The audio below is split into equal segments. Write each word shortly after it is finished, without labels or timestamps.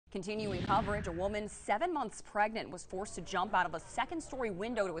Continuing coverage, a woman 7 months pregnant was forced to jump out of a second-story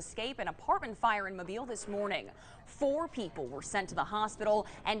window to escape an apartment fire in Mobile this morning. 4 people were sent to the hospital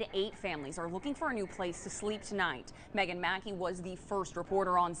and 8 families are looking for a new place to sleep tonight. Megan Mackey was the first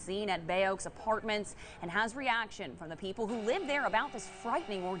reporter on scene at Bay Oaks Apartments and has reaction from the people who live there about this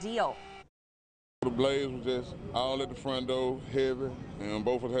frightening ordeal. The blaze was just all at the front door, heavy, and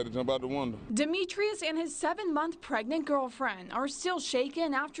both of us had to jump out the window. Demetrius and his 7-month pregnant girlfriend are still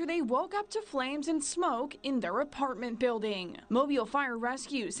shaken after they woke up to flames and smoke in their apartment building. Mobile Fire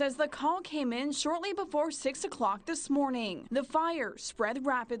Rescue says the call came in shortly before 6 o'clock this morning. The fire spread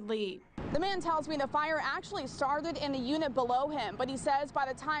rapidly. The man tells me the fire actually started in the unit below him, but he says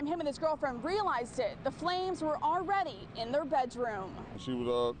by the time him and his girlfriend realized it, the flames were already in their bedroom. She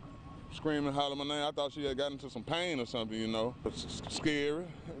was screaming, hollering my name. I thought she had gotten into some pain or something, you know. It's scary,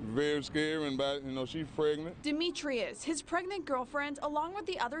 very scary, and she's pregnant. Demetrius, his pregnant girlfriend, along with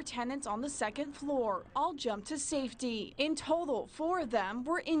the other tenants on the second floor, all jumped to safety. In total, 4 of them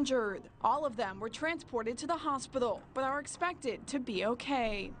were injured. All of them were transported to the hospital, but are expected to be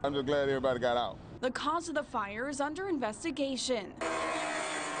okay. I'm just glad everybody got out. The cause of the fire is under investigation.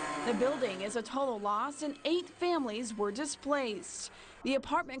 The building is a total loss and 8 families were displaced. The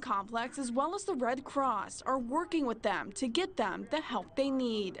apartment complex as well as the Red Cross are working with them to get them the help they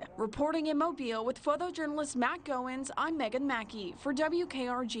need. Reporting in Mobile with photojournalist Matt Goins, I'm Megan Mackey for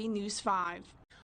WKRG News 5.